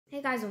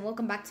Hey guys, and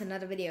welcome back to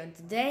another video, and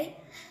today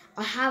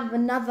I have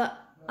another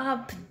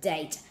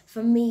update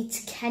for Meet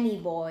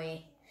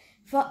Kennyboy.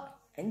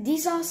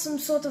 These are some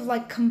sort of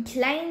like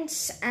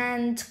complaints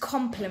and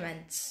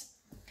compliments.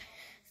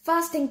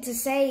 First thing to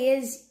say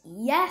is,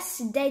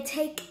 yes, they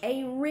take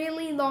a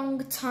really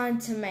long time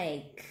to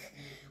make.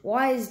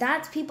 Why is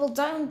that? People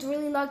don't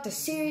really like the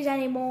series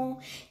anymore.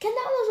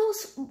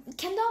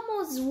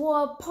 Kendamas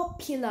were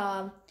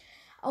popular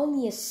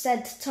only a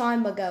set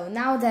time ago.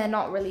 Now they're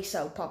not really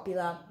so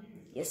popular.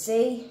 You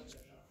see?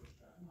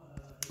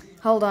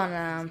 Hold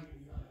on.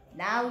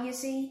 Now you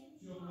see?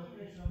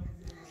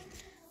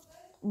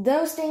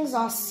 Those things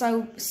are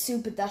so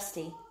super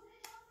dusty.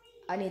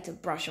 I need to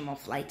brush them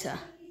off later.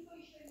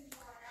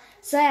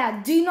 So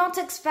yeah, do not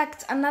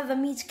expect another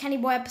Meet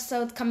Kennyboy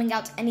episode coming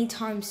out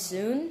anytime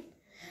soon.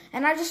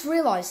 And I just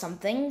realized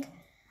something.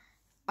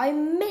 I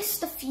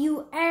missed a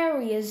few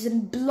areas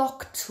in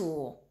Block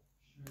Tour.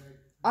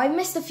 I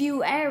missed a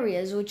few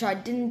areas which I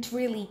didn't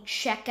really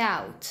check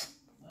out.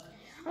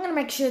 I'm gonna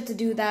make sure to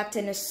do that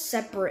in a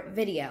separate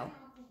video.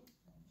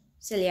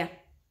 See ya.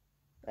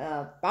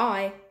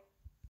 Bye.